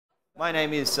My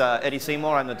name is Eddie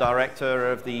Seymour. I'm the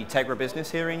director of the Tegra business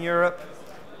here in Europe,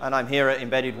 and I'm here at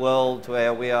Embedded World,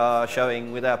 where we are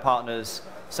showing with our partners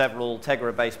several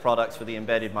Tegra-based products for the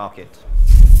embedded market.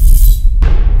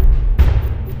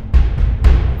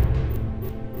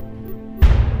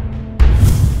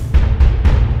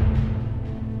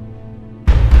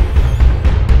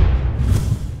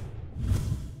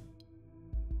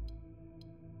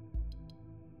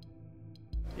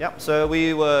 Yep, so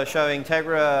we were showing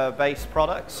Tegra-based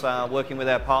products, working with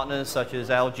our partners such as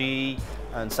LG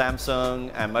and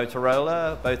Samsung and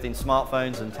Motorola, both in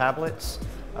smartphones and tablets.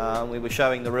 We were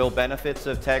showing the real benefits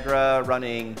of Tegra,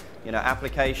 running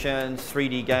applications,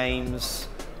 3D games,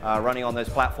 running on those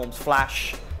platforms,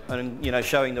 Flash, and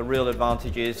showing the real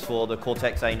advantages for the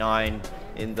Cortex-A9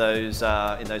 in those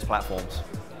platforms.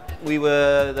 We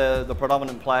were the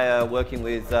predominant player working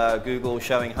with Google,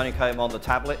 showing Honeycomb on the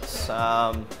tablets,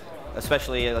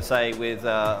 especially, let's say, with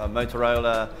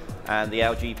Motorola and the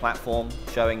LG platform,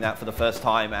 showing that for the first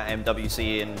time at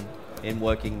MWC in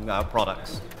working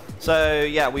products. So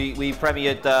yeah, we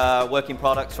premiered working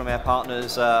products from our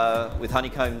partners with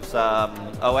Honeycomb's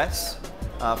OS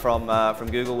from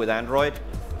Google with Android.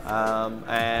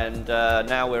 And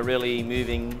now we're really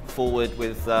moving forward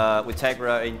with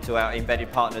Tegra into our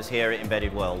embedded partners here at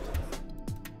Embedded World.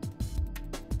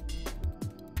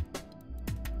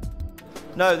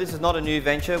 No, this is not a new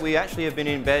venture. We actually have been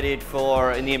embedded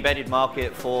in the embedded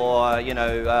market for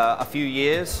a few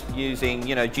years, using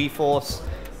GeForce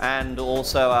and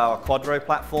also our Quadro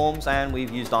platforms, and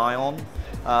we've used Ion.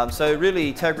 So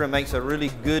really, Tegra makes a really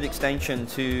good extension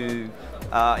to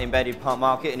embedded part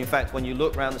market. And in fact, when you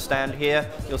look around the stand here,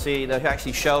 you'll see they're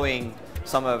actually showing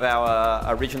some of our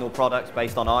original products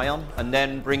based on Ion, and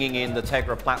then bringing in the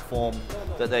Tegra platform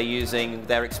that they're using,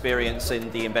 their experience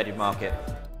in the embedded market.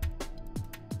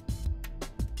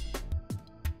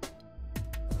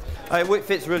 It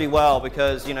fits really well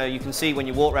because you can see when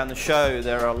you walk around the show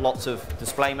there are lots of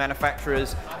display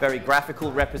manufacturers, very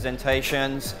graphical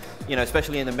representations,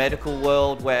 especially in the medical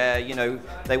world where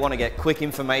they want to get quick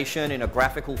information in a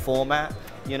graphical format,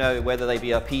 whether they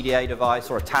be a PDA device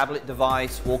or a tablet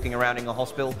device walking around in a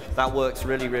hospital. That works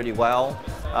really, really well.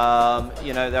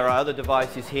 There are other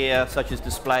devices here such as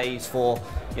displays for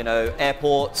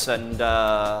airports and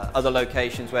other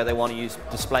locations where they want to use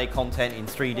display content in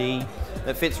 3D.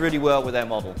 That fits really well with their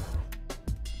model.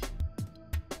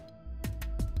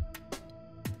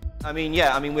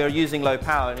 We're using low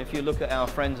power, and if you look at our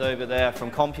friends over there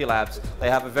from CompuLabs, they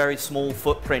have a very small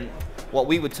footprint, what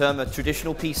we would term a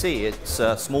traditional PC. It's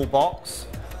a small box,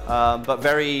 but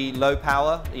very low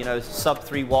power, sub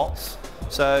 3 watts.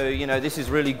 So, this is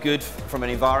really good from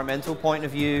an environmental point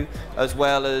of view, as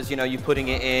well as, you putting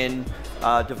it in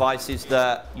devices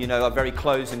that, are very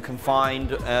close and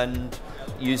confined and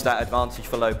use that advantage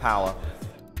for low power.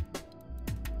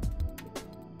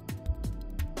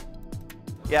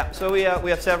 Yeah, so we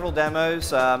have several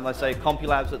demos. Let's say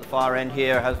CompuLabs at the far end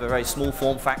here has a very small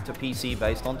form factor PC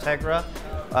based on Tegra.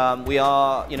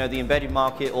 The embedded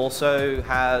market also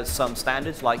has some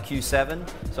standards like Q7.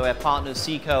 So our partners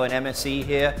Seco and MSC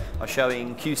here are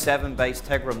showing Q7 based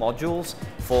Tegra modules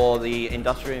for the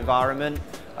industrial environment.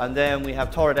 And then we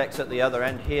have Toradex at the other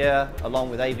end here,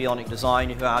 along with Avionic Design,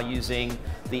 who are using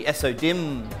the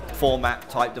SODIMM format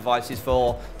type devices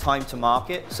for time to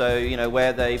market. So,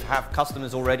 where they have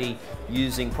customers already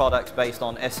using products based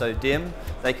on SODIMM,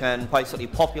 they can basically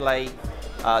populate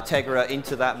Tegra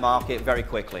into that market very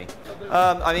quickly.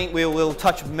 I think we will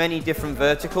touch many different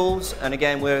verticals, and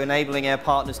again, we're enabling our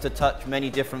partners to touch many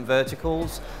different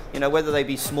verticals. Whether they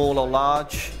be small or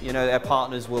large, our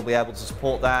partners will be able to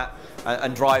support that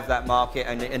and drive that market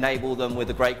and enable them with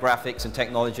the great graphics and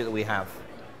technology that we have.